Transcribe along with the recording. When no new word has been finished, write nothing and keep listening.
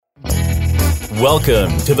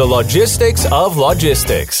Welcome to the Logistics of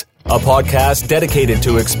Logistics, a podcast dedicated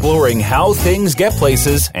to exploring how things get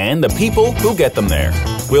places and the people who get them there.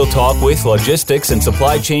 We'll talk with logistics and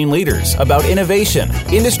supply chain leaders about innovation,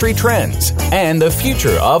 industry trends, and the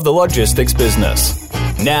future of the logistics business.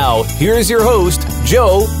 Now, here's your host,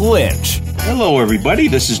 Joe Lynch. Hello, everybody.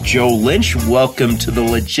 This is Joe Lynch. Welcome to the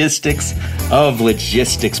Logistics of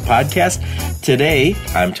Logistics podcast. Today,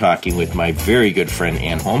 I'm talking with my very good friend,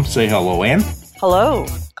 Holm. Say hello, Ann. Hello.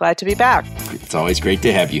 Glad to be back. It's always great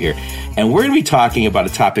to have you here. And we're going to be talking about a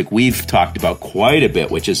topic we've talked about quite a bit,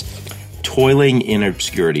 which is toiling in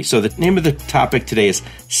obscurity. So the name of the topic today is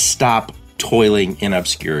Stop Toiling in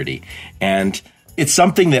Obscurity. And it's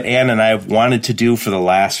something that Ann and I have wanted to do for the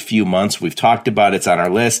last few months. We've talked about it. It's on our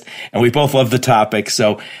list, and we both love the topic.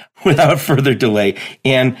 So without further delay,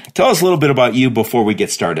 Ann, tell us a little bit about you before we get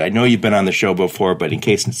started. I know you've been on the show before, but in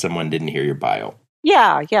case someone didn't hear your bio.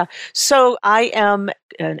 Yeah. So I am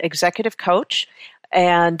an executive coach,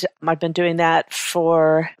 and I've been doing that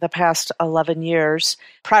for the past 11 years.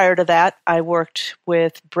 Prior to that, I worked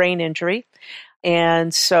with brain injury.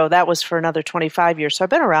 And so that was for another 25 years. So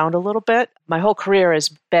I've been around a little bit. My whole career has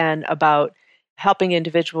been about helping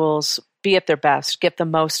individuals be at their best, get the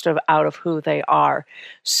most out of who they are.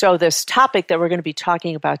 So this topic that we're going to be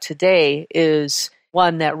talking about today is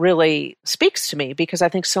one that really speaks to me because I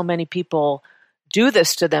think so many people do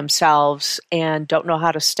this to themselves and don't know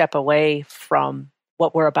how to step away from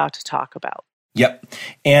what we're about to talk about. Yep.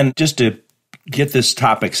 And just to get this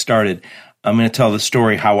topic started, I'm going to tell the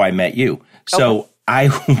story how I met you. So I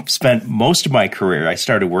spent most of my career, I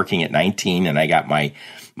started working at 19 and I got my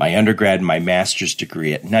undergrad and my master's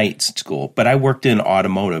degree at night school. But I worked in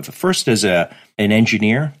automotive, first as an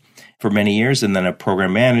engineer for many years and then a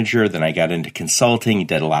program manager. Then I got into consulting,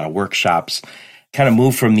 did a lot of workshops, kind of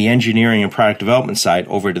moved from the engineering and product development side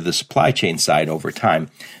over to the supply chain side over time.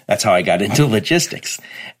 That's how I got into logistics.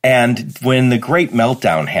 And when the great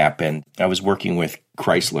meltdown happened, I was working with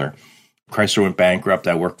Chrysler. Chrysler went bankrupt.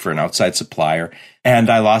 I worked for an outside supplier and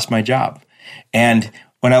I lost my job. And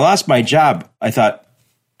when I lost my job, I thought,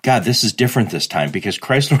 God, this is different this time because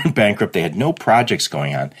Chrysler went bankrupt. They had no projects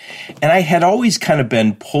going on. And I had always kind of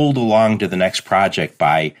been pulled along to the next project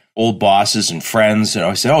by old bosses and friends. And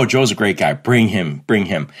I said, oh, Joe's a great guy. Bring him.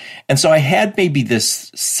 And so I had maybe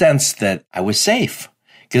this sense that I was safe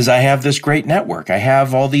because I have this great network. I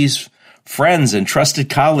have all these friends and trusted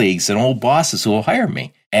colleagues and old bosses who will hire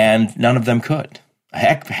me. And none of them could.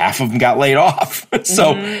 Heck, half of them got laid off.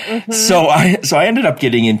 So I ended up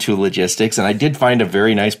getting into logistics, and I did find a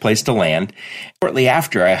very nice place to land. Shortly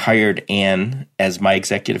after, I hired Ann as my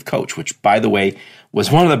executive coach, which, by the way, was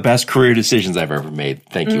one of the best career decisions I've ever made.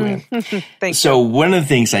 Thank you, Ann. Thank you. One of the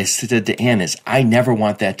things I said to Ann is, I never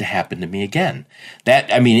want that to happen to me again.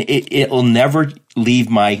 It will never leave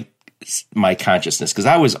my consciousness because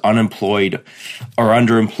I was unemployed or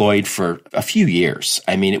underemployed for a few years.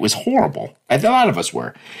 It was horrible. A lot of us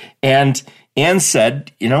were. And Ann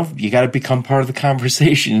said, you got to become part of the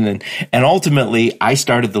conversation. And ultimately, I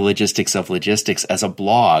started the Logistics of Logistics as a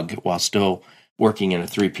blog while still working in a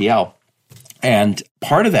 3PL. And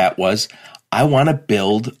part of that was I want to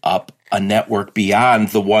build up a network beyond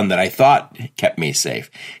the one that I thought kept me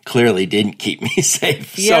safe. Clearly didn't keep me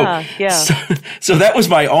safe. Yeah. So that was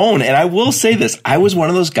my own. And I will say this, I was one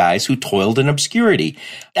of those guys who toiled in obscurity.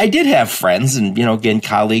 I did have friends and, again,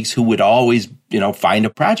 colleagues who would always, find a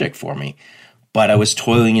project for me. But I was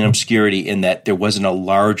toiling in obscurity in that there wasn't a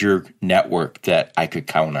larger network that I could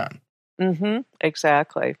count on. Mm-hmm.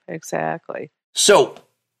 Exactly. So,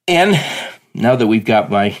 and now that we've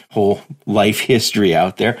got my whole life history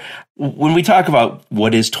out there, when we talk about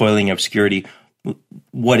what is toiling obscurity,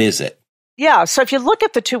 what is it? Yeah, so if you look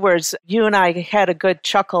at the two words, you and I had a good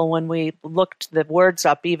chuckle when we looked the words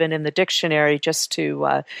up, even in the dictionary, just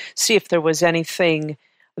to see if there was anything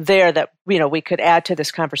there that we could add to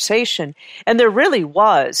this conversation. And there really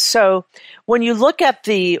was. So when you look at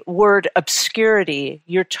the word obscurity,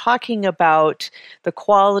 you're talking about the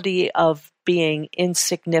quality of being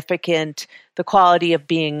insignificant, the quality of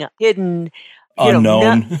being hidden,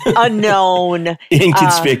 unknown,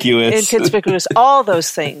 inconspicuous, all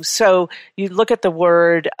those things. So you look at the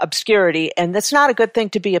word obscurity, and that's not a good thing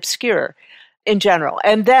to be obscure in general.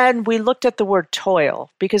 And then we looked at the word toil,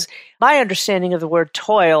 because my understanding of the word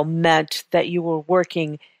toil meant that you were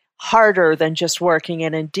working harder than just working.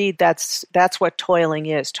 And indeed, that's what toiling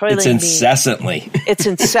is. Toiling it's incessantly. It's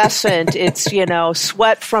incessant. It's,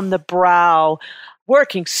 sweat from the brow,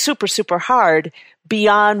 working super, super hard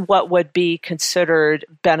beyond what would be considered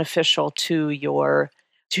beneficial to your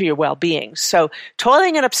to your well-being. So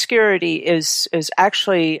toiling in obscurity is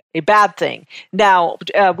actually a bad thing. Now,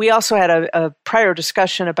 we also had a prior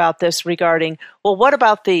discussion about this regarding, well, what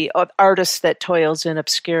about the artist that toils in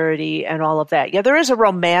obscurity and all of that? Yeah, there is a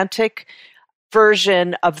romantic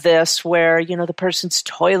version of this where, the person's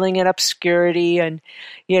toiling in obscurity and,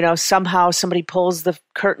 somehow somebody pulls the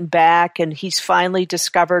curtain back and he's finally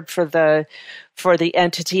discovered for the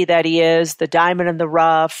entity that he is, the diamond in the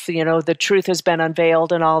rough, the truth has been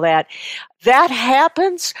unveiled and all that. That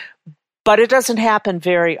happens, but it doesn't happen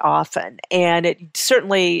very often. And it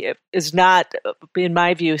certainly is not, in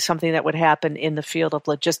my view, something that would happen in the field of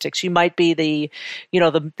logistics. You might be the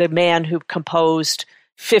man who composed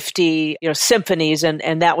 50 symphonies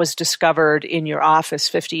and that was discovered in your office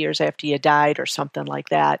 50 years after you died or something like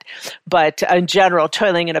that. But in general,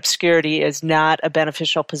 toiling in obscurity is not a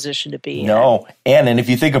beneficial position to be in. No. And if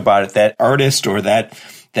you think about it, that artist or that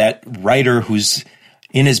writer who's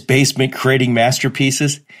in his basement creating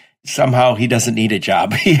masterpieces, somehow he doesn't need a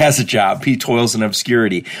job. He has a job. He toils in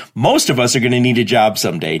obscurity. Most of us are going to need a job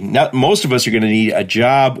someday. Most of us are going to need a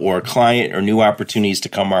job or a client or new opportunities to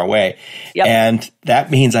come our way. Yep. And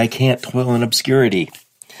that means I can't toil in obscurity.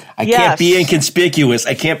 I can't be inconspicuous.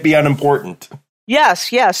 I can't be unimportant.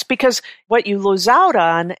 Yes, because what you lose out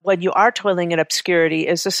on when you are toiling in obscurity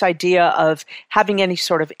is this idea of having any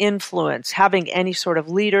sort of influence, having any sort of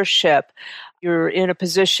leadership. You're in a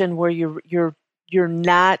position where you're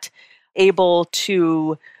not able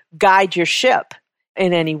to guide your ship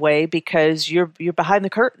in any way because you're behind the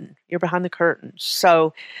curtain. You're behind the curtain.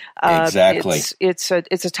 So exactly, it's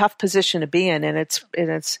a tough position to be in, and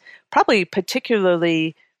it's probably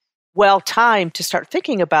particularly well timed to start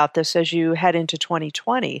thinking about this as you head into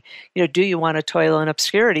 2020. Do you want to toil in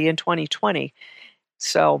obscurity in 2020?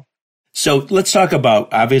 So let's talk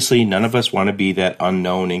about, obviously, none of us want to be that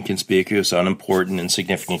unknown, inconspicuous, unimportant,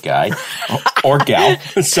 insignificant guy or gal.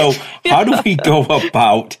 So how do we go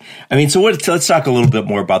about, let's talk a little bit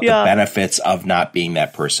more about the benefits of not being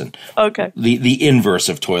that person. Okay. The inverse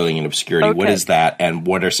of toiling in obscurity. Okay. What is that, and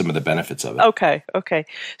what are some of the benefits of it? Okay.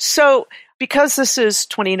 So because this is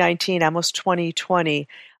 2019, almost 2020,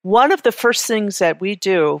 one of the first things that we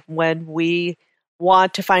do when we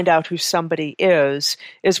want to find out who somebody is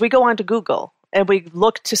we go onto Google and we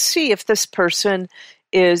look to see if this person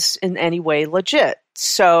is in any way legit.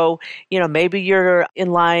 So, maybe you're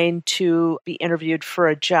in line to be interviewed for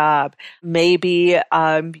a job. Maybe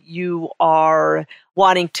you are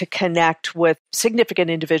wanting to connect with significant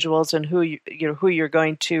individuals and who you're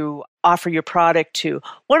going to offer your product to.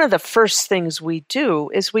 One of the first things we do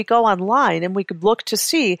is we go online and we could look to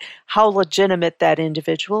see how legitimate that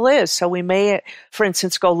individual is. So we may, for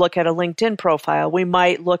instance, go look at a LinkedIn profile. We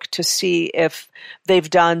might look to see if they've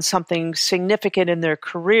done something significant in their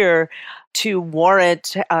career to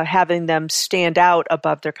warrant having them stand out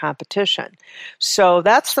above their competition. So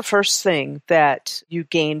that's the first thing that you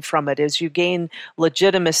gain from it, is you gain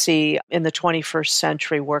legitimacy in the 21st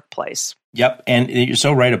century workplace. Yep. And you're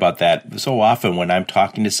so right about that. So often when I'm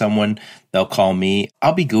talking to someone, they'll call me.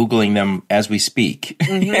 I'll be Googling them as we speak.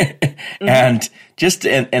 Mm-hmm.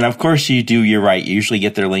 And of course you're right. You usually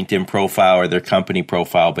get their LinkedIn profile or their company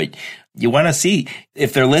profile, but you want to see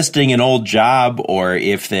if they're listing an old job or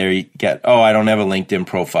if they I don't have a LinkedIn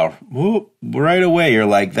profile. Whoop, right away, you're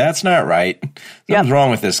like, that's not right. Something's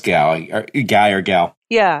wrong with this guy or gal.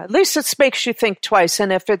 Yeah, at least it makes you think twice.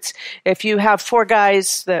 And if you have four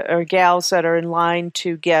guys or gals that are in line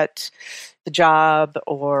to get the job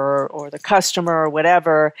or the customer or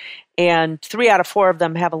whatever, and 3 out of 4 of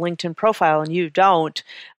them have a LinkedIn profile and you don't,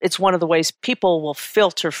 it's one of the ways people will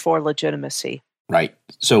filter for legitimacy. Right.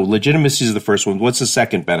 So legitimacy is the first one. What's the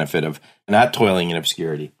second benefit of not toiling in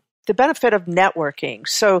obscurity? The benefit of networking.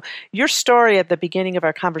 So your story at the beginning of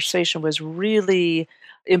our conversation was really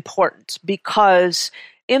important because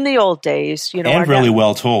in the old days, and really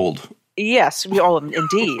well told. Yes,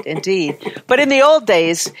 indeed. But in the old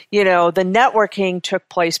days, the networking took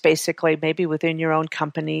place basically maybe within your own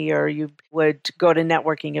company, or you would go to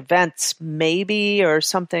networking events maybe or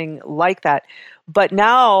something like that. But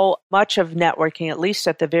now much of networking, at least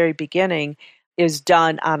at the very beginning, is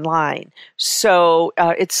done online. So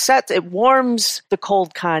it warms the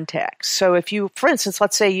cold contacts. So if you, for instance,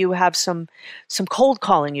 let's say you have some cold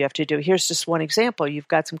calling you have to do. Here's just one example. You've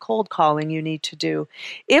got some cold calling you need to do.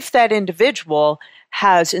 If that individual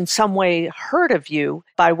has in some way heard of you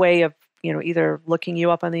by way of, either looking you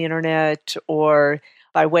up on the internet or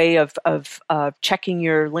by way of checking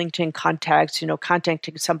your LinkedIn contacts,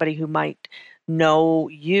 contacting somebody who might know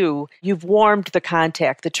you've warmed the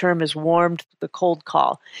contact. The term is warmed the cold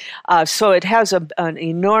call. So it has an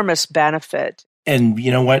enormous benefit And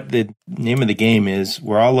you know what? The name of the game is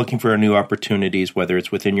we're all looking for new opportunities, whether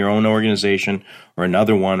it's within your own organization or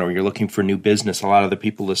another one, or you're looking for new business. A lot of the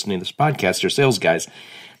people listening to this podcast are sales guys.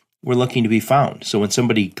 We're looking to be found. So when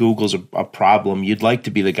somebody Googles a problem, you'd like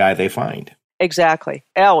to be the guy they find. Exactly.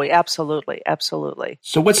 Oh, absolutely. Absolutely.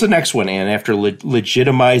 So what's the next one, Ann, after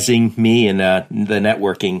legitimizing me and the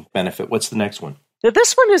networking benefit? What's the next one? Now,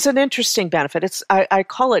 this one is an interesting benefit. I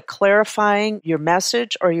call it clarifying your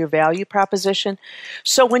message or your value proposition.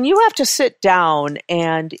 So when you have to sit down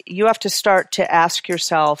and you have to start to ask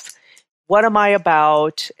yourself, what am I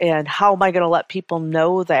about and how am I going to let people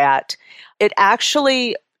know that? It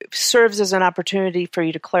actually serves as an opportunity for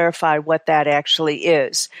you to clarify what that actually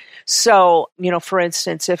is. So, for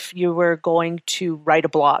instance, if you were going to write a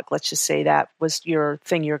blog, let's just say that was your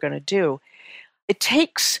thing you're going to do, it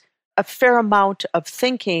takes a fair amount of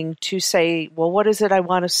thinking to say, well, what is it I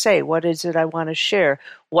want to say? What is it I want to share?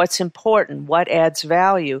 What's important? What adds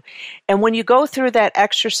value? And when you go through that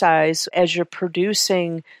exercise as you're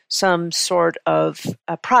producing some sort of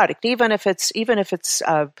a product, even if it's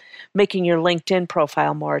making your LinkedIn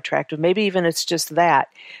profile more attractive, maybe even it's just that.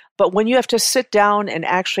 But when you have to sit down and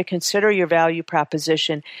actually consider your value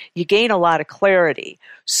proposition, you gain a lot of clarity.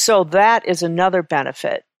 So that is another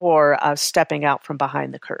benefit for stepping out from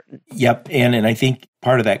behind the curtain. Yep. And I think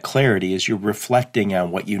part of that clarity is you're reflecting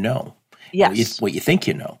on what you know. Yes. What you think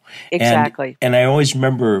you know. Exactly. And I always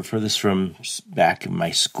remember for this from back in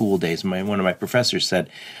my school days, one of my professors said,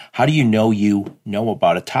 how do you know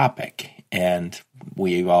about a topic? And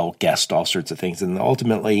we all guessed all sorts of things. And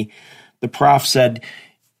ultimately, the prof said,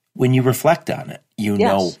 when you reflect on it, you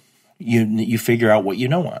know, you figure out what you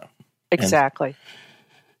know on. Exactly.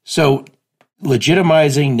 So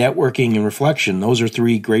legitimizing, networking, and reflection, those are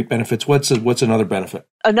three great benefits. What's another benefit?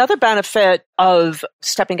 Another benefit of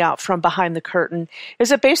stepping out from behind the curtain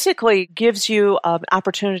is it basically gives you an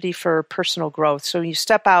opportunity for personal growth. So you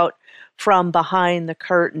step out from behind the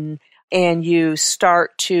curtain and you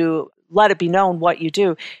start to let it be known what you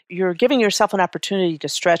do. You're giving yourself an opportunity to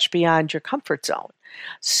stretch beyond your comfort zone.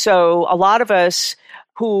 So a lot of us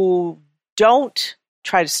who don't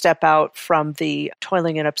try to step out from the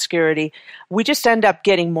toiling and obscurity, we just end up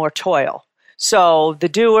getting more toil. So the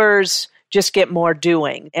doers just get more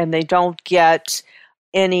doing, and they don't get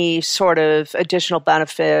any sort of additional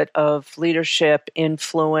benefit of leadership,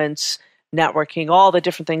 influence, networking, all the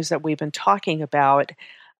different things that we've been talking about.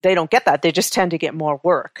 They don't get that. They just tend to get more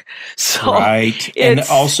work. So right. And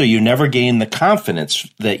also you never gain the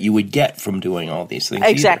confidence that you would get from doing all these things.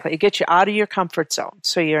 Exactly. Either. It gets you out of your comfort zone.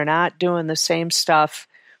 So you're not doing the same stuff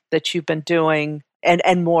that you've been doing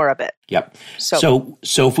and more of it. Yep. So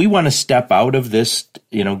if we want to step out of this,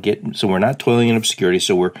 so we're not toiling in obscurity.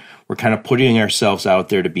 So we're kind of putting ourselves out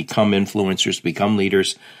there to become influencers, to become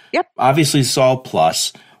leaders. Yep. Obviously it's all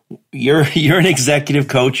plus. You're an executive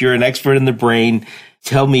coach. You're an expert in the brain.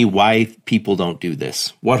 Tell me why people don't do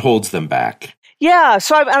this. What holds them back? Yeah,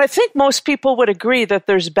 so I think most people would agree that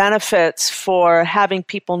there's benefits for having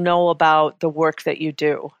people know about the work that you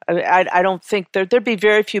do. I don't think there'd be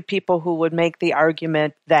very few people who would make the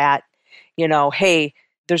argument that, hey,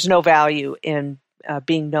 there's no value in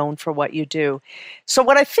being known for what you do. So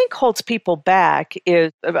what I think holds people back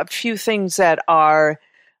is a few things that are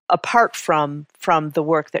apart from the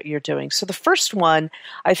work that you're doing. So the first one,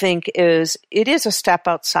 I think, is it is a step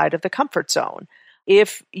outside of the comfort zone.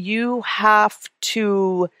 If you have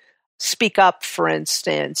to speak up, for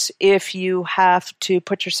instance, if you have to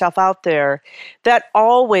put yourself out there, that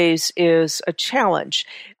always is a challenge.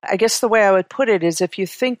 I guess the way I would put it is if you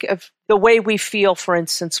think of the way we feel, for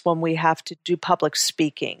instance, when we have to do public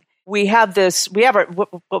speaking, we have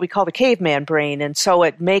what we call the caveman brain, and so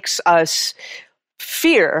it makes us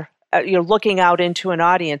fear, looking out into an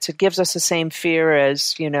audience. It gives us the same fear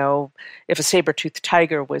as, if a saber-toothed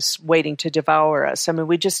tiger was waiting to devour us. I mean,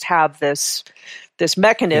 we just have this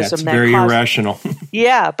mechanism. It's very irrational.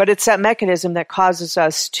 Yeah, but it's that mechanism that causes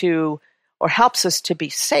us to, or helps us to be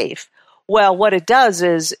safe. Well, what it does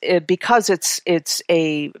is, because it's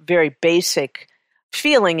a very basic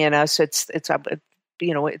feeling in us, it's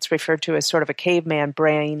referred to as sort of a caveman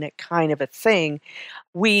brain kind of a thing.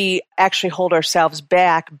 We actually hold ourselves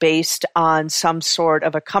back based on some sort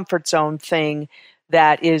of a comfort zone thing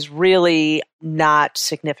that is really not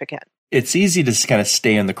significant. It's easy to kind of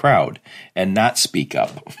stay in the crowd and not speak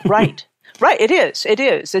up. Right. It is.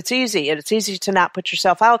 It's easy. And it's easy to not put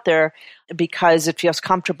yourself out there because it feels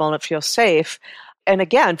comfortable and it feels safe. And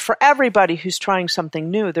again, for everybody who's trying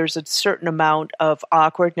something new, there's a certain amount of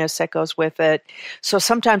awkwardness that goes with it. So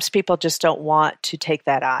sometimes people just don't want to take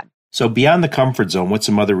that on. So beyond the comfort zone, what's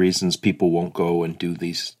some other reasons people won't go and do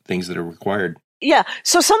these things that are required? Yeah.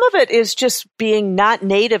 So some of it is just being not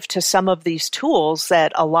native to some of these tools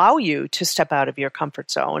that allow you to step out of your comfort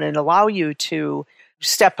zone and allow you to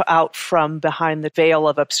step out from behind the veil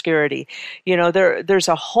of obscurity. There's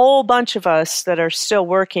a whole bunch of us that are still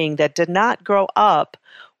working that did not grow up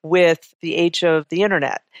with the age of the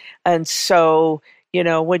internet. And so,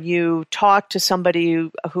 when you talk to somebody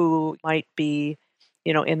who might be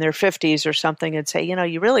in their 50s or something and say,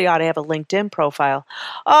 you really ought to have a LinkedIn profile.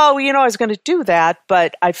 Oh, I was going to do that,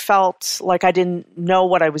 but I felt like I didn't know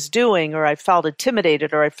what I was doing, or I felt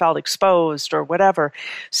intimidated, or I felt exposed, or whatever.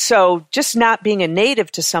 So just not being a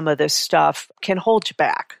native to some of this stuff can hold you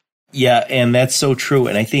back. Yeah, and that's so true.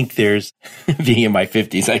 And I think there's, being in my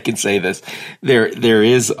 50s, I can say this, there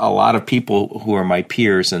is a lot of people who are my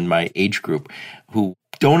peers in my age group who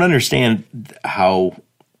don't understand how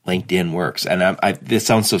LinkedIn works. And this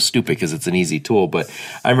sounds so stupid because it's an easy tool, but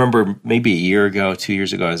I remember maybe a year ago, 2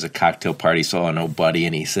 years ago, I was at a cocktail party, saw an old buddy,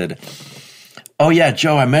 and he said, "Oh yeah,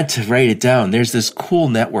 Joe, I meant to write it down. There's this cool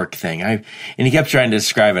network thing." And he kept trying to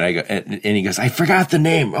describe it. And he goes, "I forgot the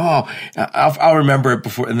name. Oh, I'll remember it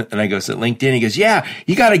before." And I go, "Is it LinkedIn?" He goes, "Yeah,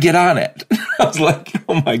 you got to get on it." I was like,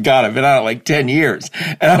 "Oh my God, I've been on it like 10 years."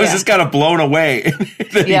 And I was just kind of blown away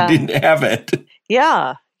that he didn't have it.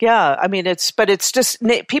 Yeah. Yeah. I mean, it's just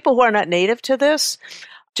people who are not native to this,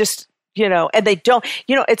 just, and they don't,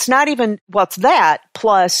 it's not even, it's that.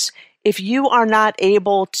 Plus, if you are not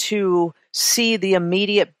able to see the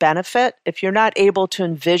immediate benefit, if you're not able to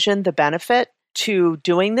envision the benefit to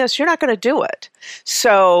doing this, you're not going to do it.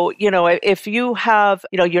 So, if you have,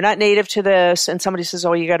 you're not native to this and somebody says,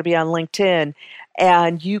 "Oh, you got to be on LinkedIn,"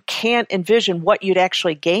 and you can't envision what you'd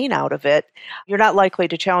actually gain out of it, you're not likely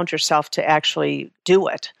to challenge yourself to actually do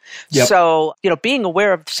it. Yep. So, being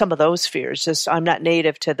aware of some of those fears, just I'm not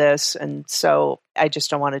native to this, and so I just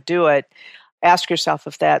don't want to do it. Ask yourself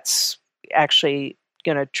if that's actually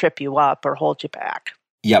going to trip you up or hold you back.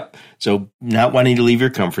 Yep. So not wanting to leave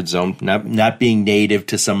your comfort zone, not being native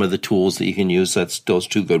to some of the tools that you can use. That's those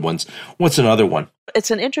two good ones. What's another one?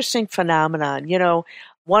 It's an interesting phenomenon.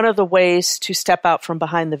 One of the ways to step out from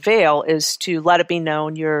behind the veil is to let it be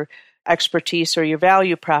known your expertise or your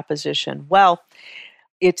value proposition. Well,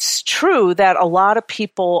 it's true that a lot of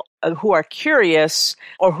people who are curious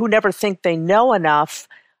or who never think they know enough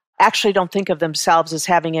actually don't think of themselves as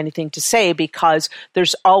having anything to say because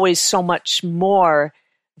there's always so much more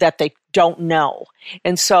that they don't know.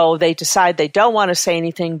 And so they decide they don't want to say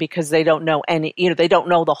anything because they don't know they don't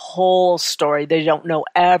know the whole story. They don't know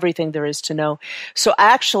everything there is to know. So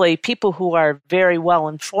actually, people who are very well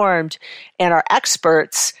informed and are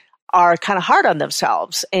experts are kind of hard on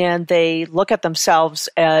themselves, and they look at themselves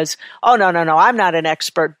as, "Oh, no, I'm not an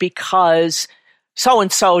expert because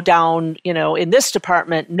so-and-so down, in this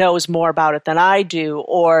department knows more about it than I do,"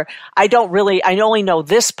 or I only know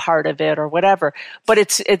this part of it, or whatever. But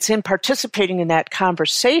it's in participating in that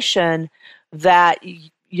conversation that,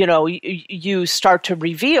 you start to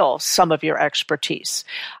reveal some of your expertise.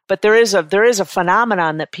 But there is a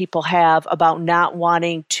phenomenon that people have about not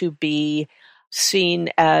wanting to be seen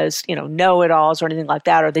as, know-it-alls or anything like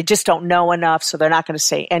that, or they just don't know enough, so they're not going to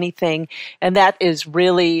say anything. And that is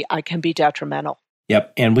really, can be detrimental.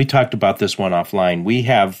 Yep. And we talked about this one offline.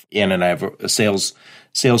 Ann and I have a sales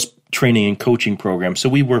training and coaching program. So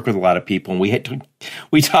we work with a lot of people, and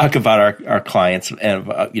we talk about our clients and,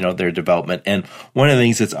 their development. And one of the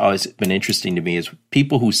things that's always been interesting to me is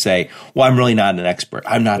people who say, "Well, I'm really not an expert.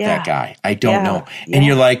 I'm not that guy. I don't know." And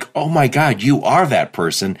you're like, "Oh my God, you are that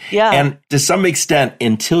person." Yeah. And to some extent,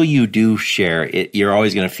 until you do share it, you're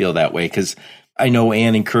always going to feel that way. Because I know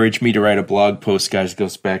Ann encouraged me to write a blog post, guys, it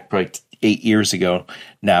goes back probably 8 years ago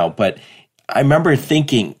now. But I remember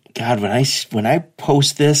thinking, God, when I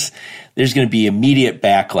post this, there's going to be immediate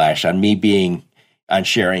backlash on me on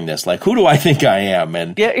sharing this. Like, who do I think I am?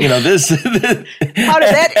 And, this. How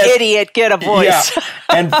did that idiot get a voice? Yeah.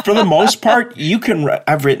 And for the most part,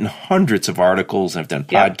 I've written hundreds of articles. I've done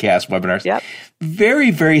podcasts, webinars. Yep. Very,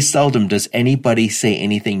 very seldom does anybody say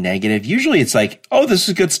anything negative. Usually it's like, "Oh, this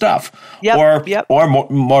is good stuff." Yep. Or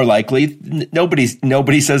more likely,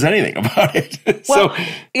 nobody says anything about it.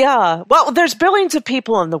 Well, there's billions of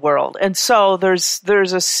people in the world. And so there's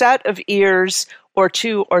a set of ears, or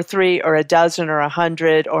two or three or a dozen or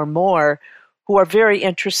 100 or more, who are very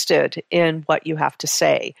interested in what you have to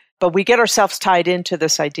say. But we get ourselves tied into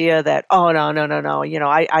this idea that, "Oh, no,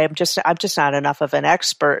 I'm just not enough of an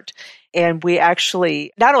expert." And we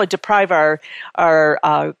actually not only deprive our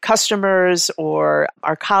customers or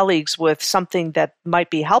our colleagues with something that might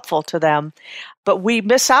be helpful to them, but we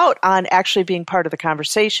miss out on actually being part of the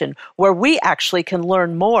conversation where we actually can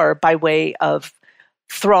learn more by way of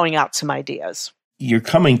throwing out some ideas. You're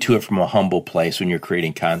coming to it from a humble place when you're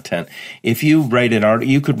creating content. If you write an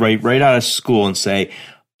article, you could write right out of school and say,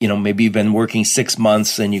 maybe you've been working 6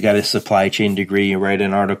 months and you got a supply chain degree. You write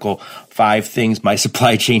an article, 5 things my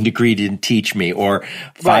supply chain degree didn't teach me, or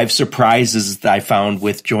 5 surprises that I found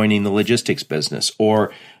with joining the logistics business,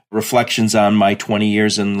 or reflections on my 20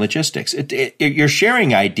 years in logistics. You're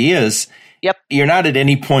sharing ideas. Yep. You're not at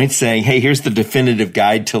any point saying, hey, here's the definitive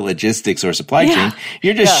guide to logistics or supply chain.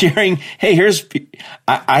 You're just sharing, hey,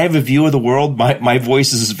 I have a view of the world. My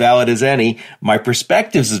voice is as valid as any. My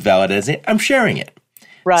perspective is as valid as any. I'm sharing it.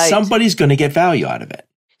 Right. Somebody's going to get value out of it.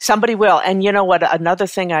 Somebody will. And you know what? Another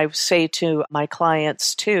thing I say to my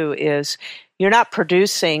clients too is you're not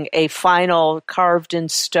producing a final carved in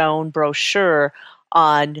stone brochure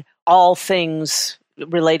on all things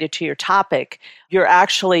related to your topic. You're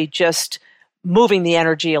actually just moving the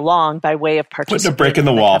energy along by way of participating. Putting a brick in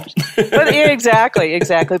the wall. Exactly.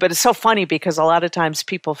 But it's so funny because a lot of times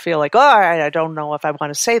people feel like, I don't know if I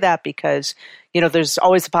want to say that because, there's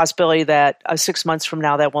always the possibility that 6 months from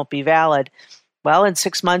now that won't be valid. Well, in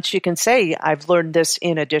 6 months, you can say, I've learned this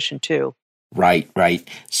in addition to. Right.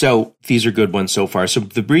 So these are good ones so far. So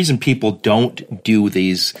the reason people don't do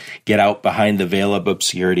these, get out behind the veil of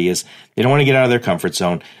obscurity, is they don't want to get out of their comfort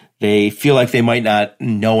zone. They feel like they might not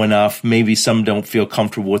know enough. Maybe some don't feel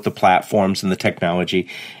comfortable with the platforms and the technology.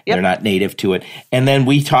 Yep. They're not native to it. And then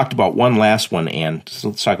we talked about one last one, Anne. So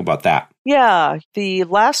let's talk about that. Yeah. The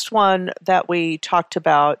last one that we talked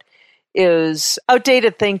about is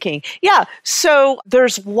outdated thinking. Yeah. So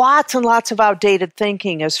there's lots and lots of outdated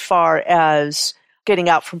thinking as far as getting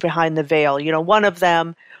out from behind the veil. One of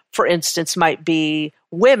them, for instance, might be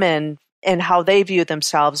women and how they view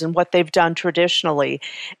themselves and what they've done traditionally.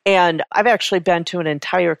 And I've actually been to an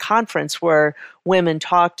entire conference where women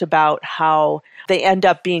talked about how they end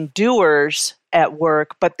up being doers at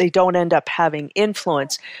work, but they don't end up having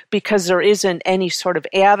influence because there isn't any sort of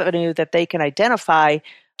avenue that they can identify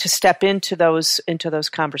to step into those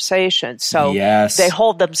conversations. So they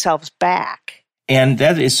hold themselves back. And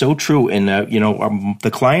that is so true. And,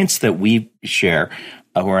 the clients that we share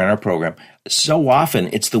who are in our program, so often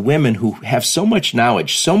it's the women who have so much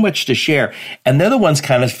knowledge, so much to share. And they're the ones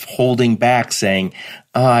kind of holding back saying,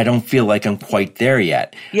 I don't feel like I'm quite there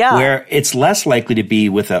yet. Yeah. Where it's less likely to be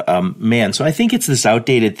with a man. So I think it's this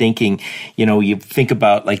outdated thinking. You think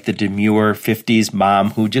about like the demure 50s mom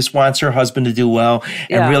who just wants her husband to do well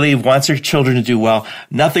and really wants her children to do well.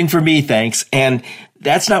 Nothing for me, thanks. And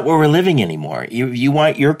that's not where we're living anymore. You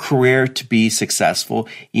want your career to be successful.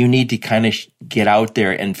 You need to kind of get out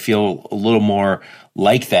there and feel a little more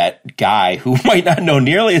like that guy who might not know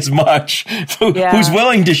nearly as much, who's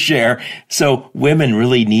willing to share. So women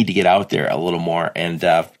really need to get out there a little more and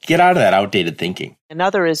get out of that outdated thinking.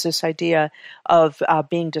 Another is this idea of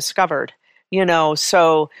being discovered.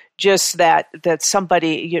 So just that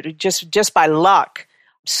somebody, just by luck,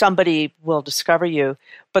 somebody will discover you.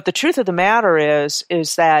 But the truth of the matter is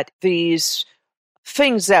that these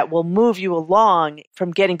things that will move you along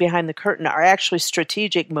from getting behind the curtain are actually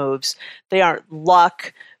strategic moves. They aren't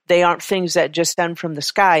luck. They aren't things that just end from the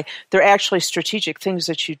sky. They're actually strategic things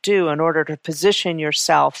that you do in order to position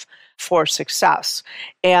yourself for success.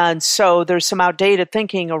 And so there's some outdated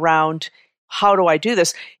thinking around, how do I do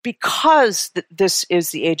this? Because this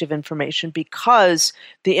is the age of information, because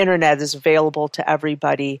the internet is available to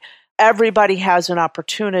everybody. Everybody has an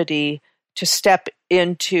opportunity to step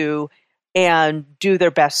into and do their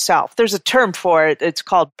best self. There's a term for it. It's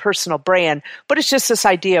called personal brand, but it's just this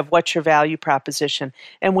idea of what's your value proposition.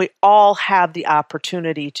 And we all have the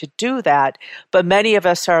opportunity to do that. But many of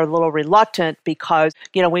us are a little reluctant because,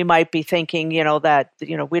 we might be thinking, that,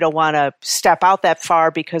 we don't want to step out that far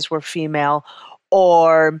because we're female,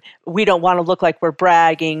 or we don't want to look like we're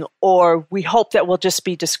bragging, or we hope that we'll just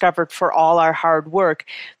be discovered for all our hard work.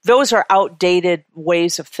 Those are outdated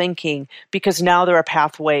ways of thinking because now there are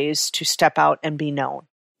pathways to step out and be known.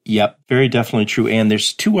 Yep, very definitely true. And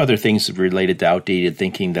there's 2 other things related to outdated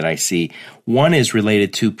thinking that I see. One is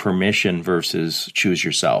related to permission versus choose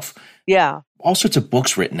yourself. Yeah. All sorts of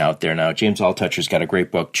books written out there now. James Altucher's got a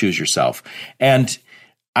great book, Choose Yourself. And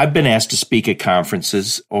I've been asked to speak at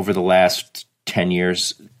conferences over the last 10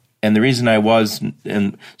 years. And the reason I was,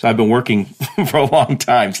 and so I've been working for a long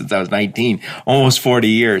time, since I was 19, almost 40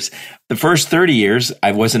 years. The first 30 years,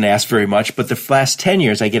 I wasn't asked very much, but the last 10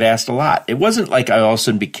 years, I get asked a lot. It wasn't like I all of a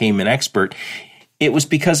sudden became an expert. It was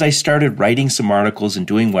because I started writing some articles and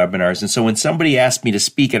doing webinars. And so when somebody asked me to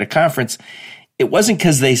speak at a conference, it wasn't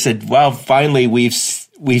because they said, well, finally we've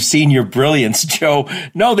we've seen your brilliance, Joe.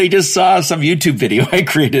 No, they just saw some YouTube video I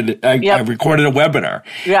created. I recorded a webinar.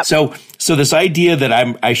 Yep. So this idea that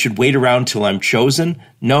I should wait around till I'm chosen.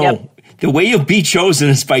 No. Yep. The way you'll be chosen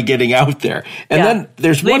is by getting out there. And then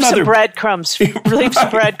there's one other... breadcrumbs. Leave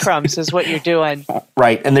some breadcrumbs is what you're doing.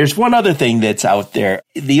 Right. And there's one other thing that's out there.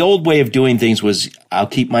 The old way of doing things was I'll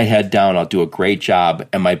keep my head down, I'll do a great job,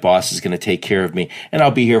 and my boss is going to take care of me, and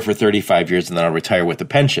I'll be here for 35 years, and then I'll retire with a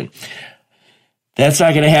pension. That's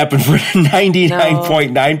not going to happen for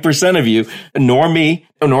 99.9% of you, nor me,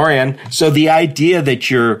 nor Ann. So the idea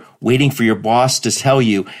that you're waiting for your boss to tell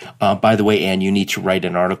you, by the way, Ann, you need to write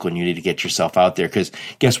an article and you need to get yourself out there because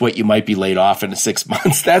guess what? You might be laid off in 6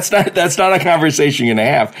 months. That's not a conversation you're going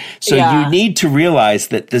to have. So you need to realize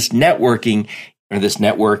that this networking and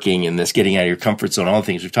this getting out of your comfort zone, all the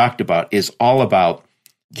things we've talked about is all about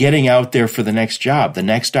getting out there for the next job. The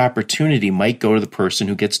next opportunity might go to the person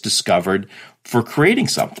who gets discovered for creating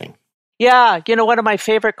something. Yeah. One of my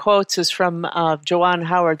favorite quotes is from Juwan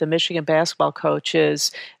Howard, the Michigan basketball coach, and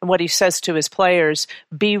what he says to his players,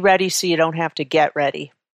 be ready so you don't have to get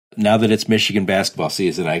ready. Now that it's Michigan basketball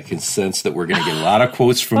season, I can sense that we're going to get a lot of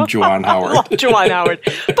quotes from Juwan Howard. Juwan Howard.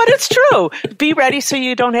 But it's true. Be ready so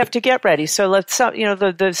you don't have to get ready. So let's,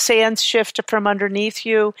 the sands shift from underneath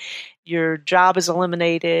you. Your job is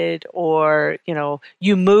eliminated, or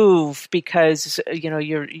you move because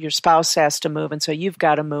your spouse has to move, and so you've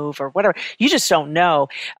got to move, or whatever. You just don't know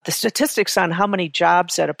the statistics on how many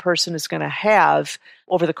jobs that a person is going to have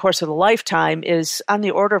over the course of the lifetime is on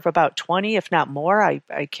the order of about 20, if not more. I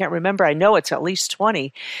can't remember. I know it's at least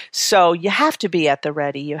 20. So you have to be at the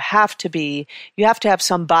ready. You have to have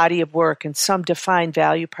some body of work and some defined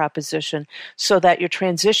value proposition so that your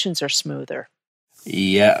transitions are smoother.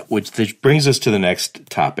 Yeah, which brings us to the next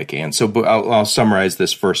topic, Ann. So I'll summarize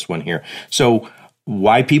this first one here. So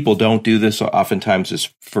why people don't do this oftentimes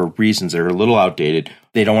is for reasons that are a little outdated.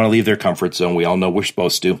 They don't want to leave their comfort zone. We all know we're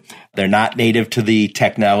supposed to. They're not native to the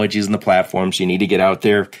technologies and the platforms. You need to get out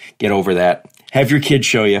there, get over that. Have your kids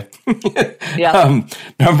show you.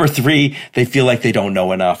 Number 3, they feel like they don't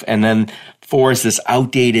know enough. And then 4 is this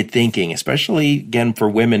outdated thinking, especially, again, for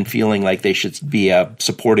women feeling like they should be a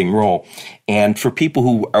supporting role. And for people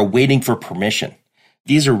who are waiting for permission.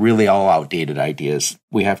 These are really all outdated ideas.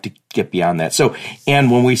 We have to get beyond that. So, and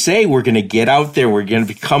when we say we're going to get out there, we're going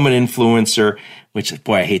to become an influencer, which,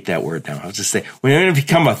 boy, I hate that word now. I'll just say, we're going to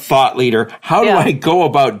become a thought leader. How do I go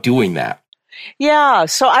about doing that? Yeah,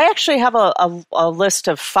 so I actually have a list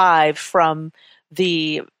of 5 from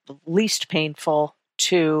the least painful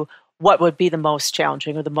to what would be the most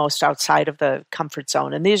challenging or the most outside of the comfort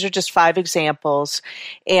zone. And these are just 5 examples.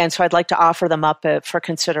 And so I'd like to offer them up for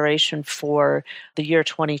consideration for the year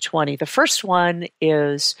 2020. The first one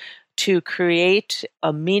is to create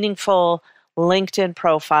a meaningful LinkedIn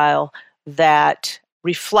profile that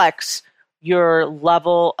reflects your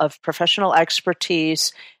level of professional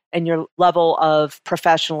expertise and your level of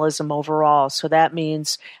professionalism overall. So that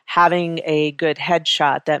means having a good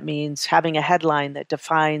headshot. That means having a headline that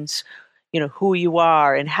defines, who you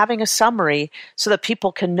are, and having a summary so that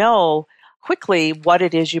people can know quickly what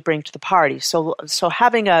it is you bring to the party. So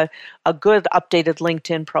having a good updated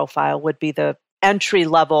LinkedIn profile would be the entry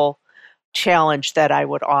level challenge that I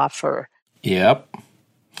would offer. Yep.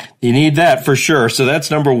 You need that for sure. So that's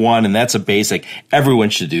number 1, and that's a basic. Everyone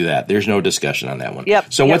should do that. There's no discussion on that one.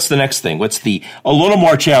 Yep. So what's the next thing? What's a little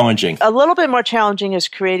more challenging? A little bit more challenging is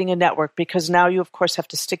creating a network, because now you, of course, have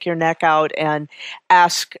to stick your neck out and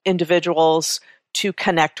ask individuals to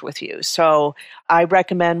connect with you. So I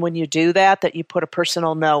recommend when you do that you put a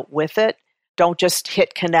personal note with it. Don't just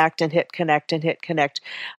hit connect and hit connect and hit connect.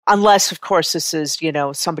 Unless, of course, this is,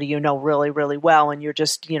 somebody really, really well and you're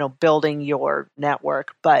just, building your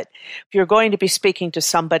network. But if you're going to be speaking to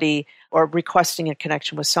somebody or requesting a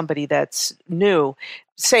connection with somebody that's new,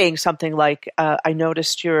 saying something like, I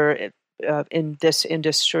noticed you're in this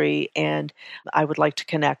industry and I would like to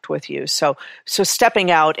connect with you. So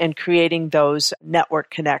stepping out and creating those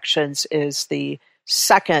network connections is the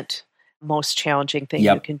second most challenging thing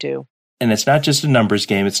you can do. And it's not just a numbers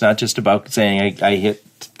game. It's not just about saying I hit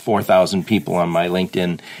 4,000 people on my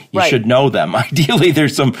LinkedIn. You should know them. Ideally,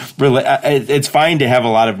 there's some. It's fine to have a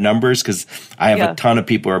lot of numbers because I have a ton of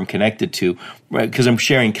people I'm connected to because I'm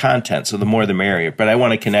sharing content. So the more the merrier. But I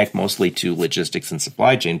want to connect mostly to logistics and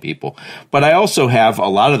supply chain people. But I also have a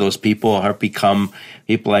lot of those people have become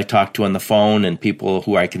people I talk to on the phone and people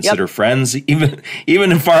who I consider friends, even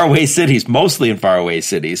in faraway cities, mostly in faraway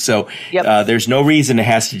cities. So there's no reason it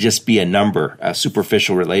has to just be a number, a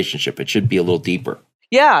superficial relationship. It should be a little deeper.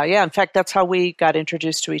 Yeah. In fact, that's how we got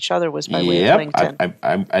introduced to each other, was by way of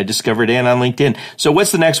LinkedIn. I discovered Ann on LinkedIn. So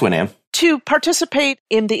what's the next one, Ann? To participate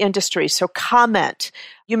in the industry. So comment.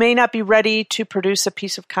 You may not be ready to produce a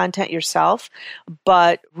piece of content yourself,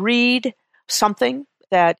 but read something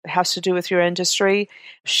that has to do with your industry,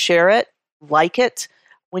 share it, like it.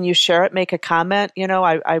 When you share it, make a comment.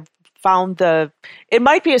 I found it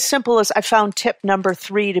might be as simple as, I found tip number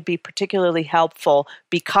 3 to be particularly helpful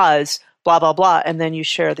because blah, blah, blah, and then you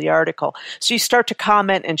share the article. So you start to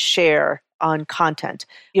comment and share on content.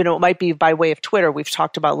 It might be by way of Twitter. We've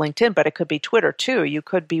talked about LinkedIn, but it could be Twitter too. You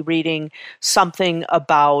could be reading something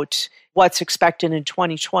about what's expected in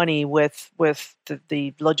 2020 with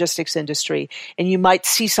the logistics industry, and you might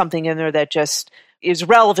see something in there that just is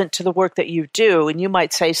relevant to the work that you do. And you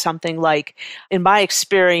might say something like, in my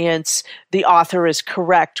experience, the author is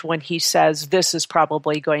correct when he says this is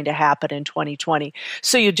probably going to happen in 2020.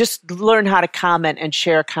 So you just learn how to comment and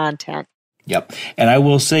share content. Yep. And I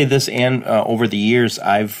will say this, Ann, over the years,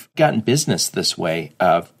 I've gotten business this way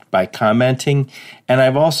by commenting. And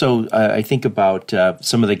I've also, I think about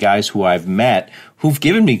some of the guys who I've met who've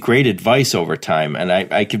given me great advice over time. And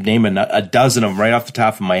I could name a dozen of them right off the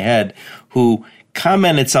top of my head who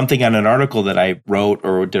commented something on an article that I wrote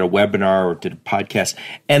or did a webinar or did a podcast.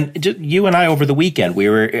 And just, you and I over the weekend, we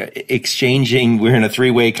were exchanging, we were in a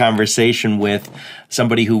 3-way conversation with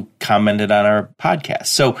somebody who commented on our podcast.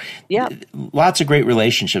 So lots of great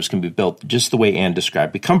relationships can be built just the way Ann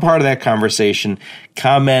described. Become part of that conversation,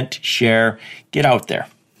 comment, share, get out there.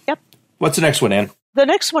 Yep. What's the next one, Ann? The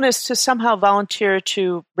next one is to somehow volunteer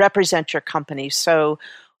to represent your company. So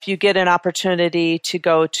if you get an opportunity to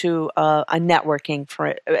go to a networking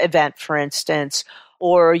event, for instance,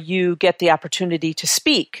 or you get the opportunity to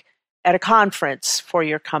speak at a conference for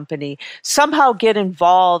your company, somehow get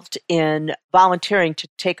involved in volunteering to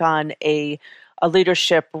take on a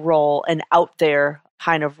leadership role, an out there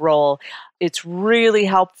kind of role. It's really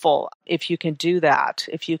helpful if you can do that,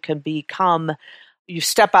 if you can you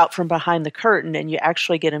step out from behind the curtain and you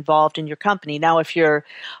actually get involved in your company. Now, if you're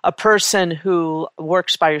a person who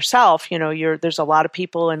works by yourself, there's a lot of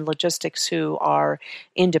people in logistics who are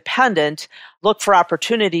independent. Look for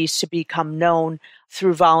opportunities to become known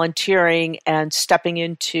through volunteering and stepping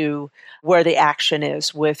into where the action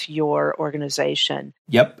is with your organization.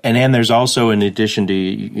 Yep. And there's also, in addition to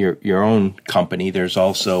your own company, there's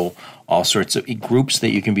also all sorts of groups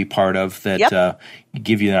that you can be part of that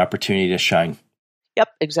give you an opportunity to shine. Yep,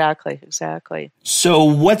 exactly. So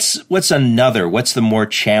what's the more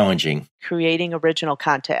challenging? Creating original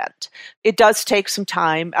content. It does take some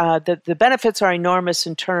time. The benefits are enormous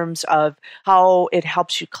in terms of how it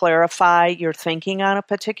helps you clarify your thinking on a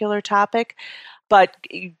particular topic. But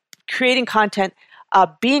creating content,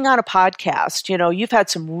 being on a podcast, you've had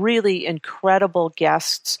some really incredible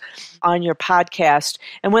guests on your podcast.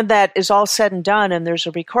 And when that is all said and done and there's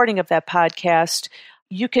a recording of that podcast,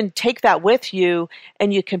 you can take that with you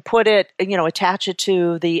and you can put it, attach it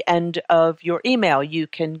to the end of your email. You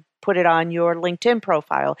can put it on your LinkedIn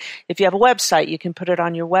profile. If you have a website, you can put it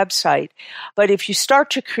on your website. But if you start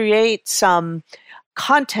to create some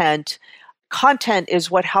content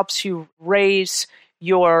is what helps you raise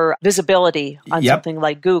your visibility on something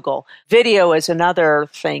like Google. Video is another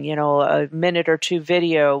thing, a minute or two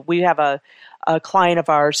video. We have a client of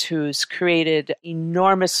ours who's created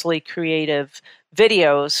enormously creative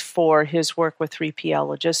videos for his work with 3PL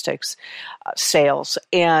logistics sales.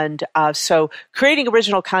 And so creating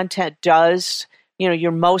original content does,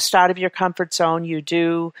 you're most out of your comfort zone. You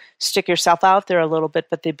do stick yourself out there a little bit,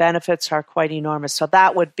 but the benefits are quite enormous. So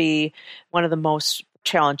that would be one of the most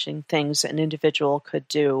challenging things an individual could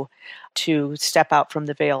do to step out from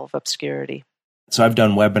the veil of obscurity. So I've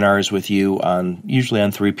done webinars with you usually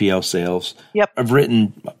on 3PL sales. Yep. I've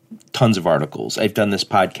written tons of articles. I've done this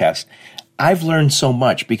podcast. I've learned so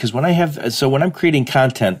much because when I'm creating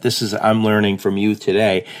content, I'm learning from you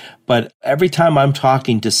today, but every time I'm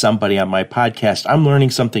talking to somebody on my podcast, I'm learning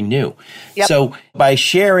something new. Yep. So by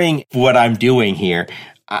sharing what I'm doing here,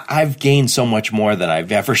 I've gained so much more than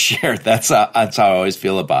I've ever shared. That's how I always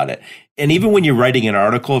feel about it. And even when you're writing an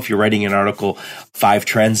article, if you're writing an article, 5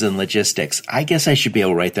 trends in logistics, I guess I should be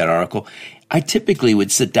able to write that article. I typically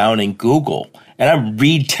would sit down and Google and I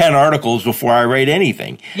read 10 articles before I write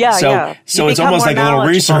anything. So it's almost like a little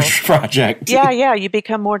research project. Yeah. You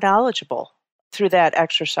become more knowledgeable through that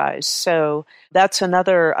exercise. So that's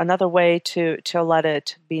another way to let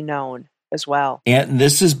it be known as well. And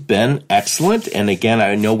this has been excellent. And again,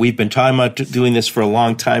 I know we've been talking about doing this for a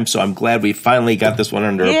long time, so I'm glad we finally got this one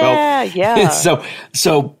under our belt. Yeah.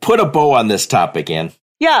 So put a bow on this topic, Ann.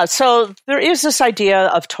 Yeah, so there is this idea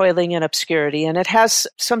of toiling in obscurity, and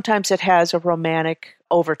sometimes it has a romantic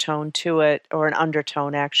overtone to it, or an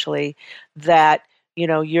undertone actually, that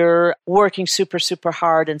you're working super, super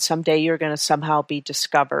hard and someday you're going to somehow be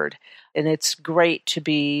discovered. And it's great to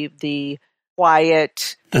be the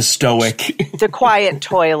quiet, the stoic, the quiet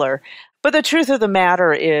toiler. But the truth of the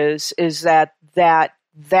matter is that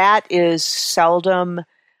is seldom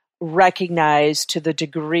recognized to the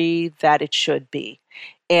degree that it should be.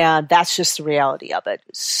 And that's just the reality of it.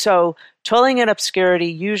 So toiling in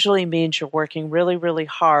obscurity usually means you're working really, really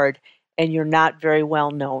hard and you're not very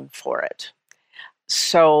well known for it.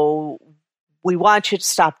 So we want you to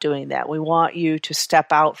stop doing that. We want you to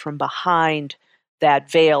step out from behind that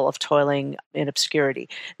veil of toiling in obscurity.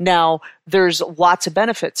 Now, there's lots of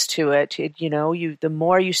benefits to it. The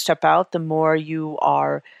more you step out, the more you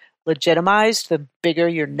are legitimized, the bigger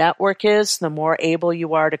your network is, the more able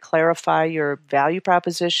you are to clarify your value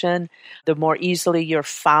proposition, the more easily you're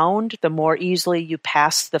found, the more easily you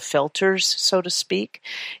pass the filters, so to speak.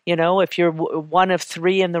 If you're one of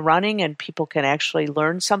three in the running and people can actually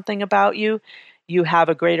learn something about you, you have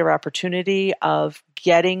a greater opportunity of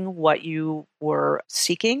getting what you were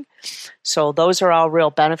seeking. So those are all real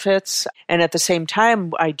benefits. And at the same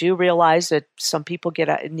time, I do realize that some people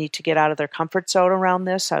need to get out of their comfort zone around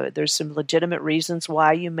this. There's some legitimate reasons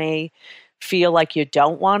why you may feel like you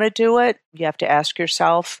don't want to do it. You have to ask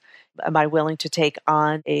yourself, am I willing to take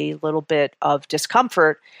on a little bit of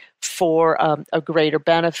discomfort for a greater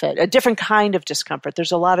benefit, a different kind of discomfort?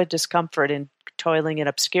 There's a lot of discomfort in toiling in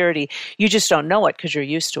obscurity. You just don't know it because you're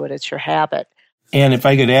used to it. It's your habit. And if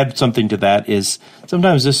I could add something to that, is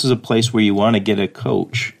sometimes this is a place where you want to get a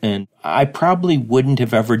coach. And I probably wouldn't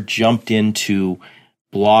have ever jumped into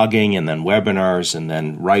blogging and then webinars and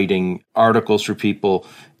then writing articles for people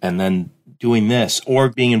and then doing this or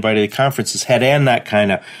being invited to conferences had that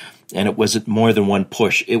kind of, and it wasn't more than one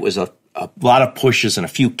push. It was a lot of pushes and a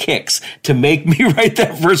few kicks to make me write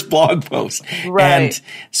that first blog post. Right. And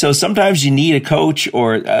so sometimes you need a coach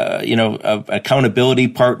or, an accountability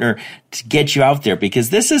partner to get you out there,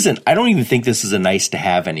 because I don't even think this is a nice to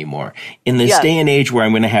have anymore. In this day and age where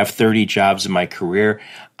I'm going to have 30 jobs in my career,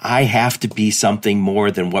 I have to be something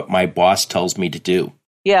more than what my boss tells me to do.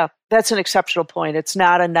 Yeah, that's an exceptional point. It's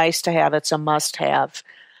not a nice to have, it's a must have.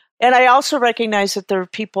 And I also recognize that there are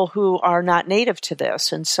people who are not native to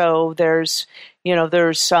this. And so there's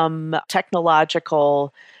some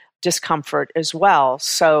technological discomfort as well.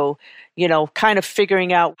 So, kind of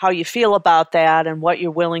figuring out how you feel about that and what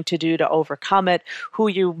you're willing to do to overcome it, who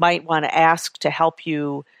you might want to ask to help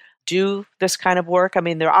you do this kind of work. I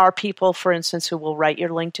mean, there are people, for instance, who will write your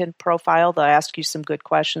LinkedIn profile. They'll ask you some good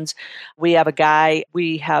questions. We have a guy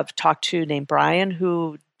we have talked to named Brian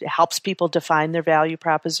who helps people define their value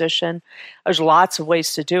proposition. There's lots of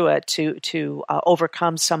ways to do it to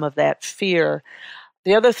overcome some of that fear.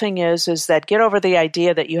 The other thing is that get over the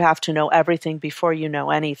idea that you have to know everything before you know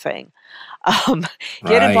anything.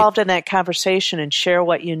 Get involved in that conversation and share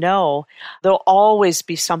what you know. There'll always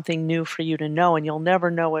be something new for you to know, and you'll never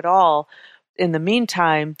know it all. In the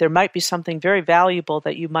meantime, there might be something very valuable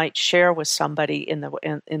that you might share with somebody in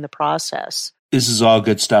the process. This is all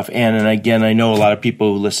good stuff. And again, I know a lot of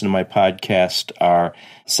people who listen to my podcast are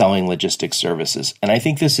selling logistics services. And I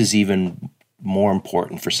think this is even more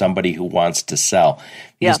important for somebody who wants to sell,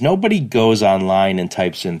 because nobody goes online and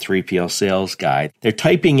types in 3PL sales guide. They're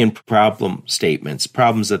typing in problem statements,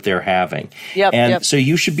 problems that they're having. So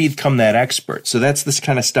you should become that expert. So that's this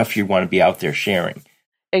kind of stuff you want to be out there sharing.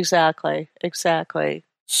 Exactly.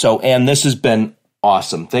 So, Ann, this has been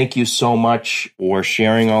awesome. Thank you so much for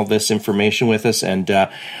sharing all this information with us. And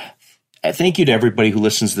thank you to everybody who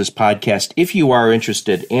listens to this podcast. If you are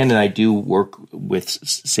interested, Ann and I do work with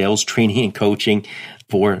sales training and coaching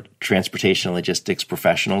for transportation and logistics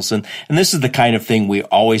professionals. And this is the kind of thing we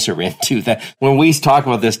always are into. That when we talk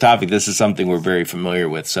about this topic, this is something we're very familiar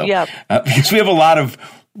with. So because we have a lot of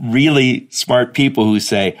really smart people who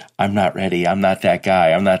say, I'm not ready. I'm not that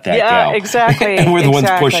guy. I'm not that gal. Yeah, exactly. And we're the ones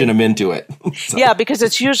pushing them into it. So. Yeah, because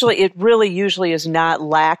it really usually is not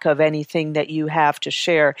lack of anything that you have to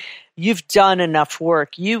share. You've done enough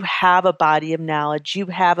work. You have a body of knowledge. You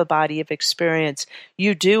have a body of experience.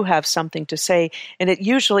 You do have something to say. And it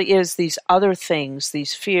usually is these other things,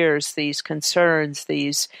 these fears, these concerns,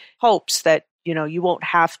 these hopes that, you won't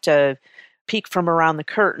have to peek from around the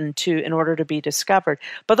curtain in order to be discovered.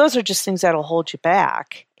 But those are just things that'll hold you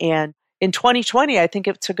back. And in 2020, I think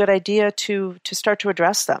it's a good idea to start to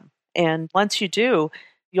address them. And once you do,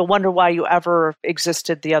 you'll wonder why you ever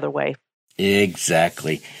existed the other way.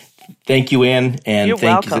 Exactly. Thank you, Ann. And You're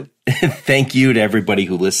welcome. Thank you to everybody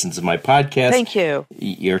who listens to my podcast. Thank you.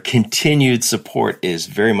 Your continued support is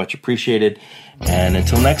very much appreciated. And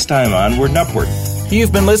until next time, onward and upward.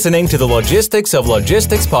 You've been listening to the Logistics of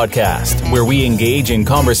Logistics podcast, where we engage in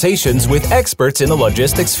conversations with experts in the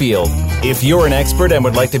logistics field. If you're an expert and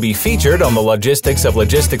would like to be featured on the Logistics of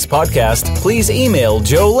Logistics podcast, please email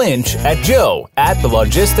Joe Lynch at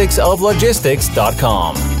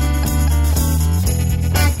joe@thelogisticsoflogistics.com.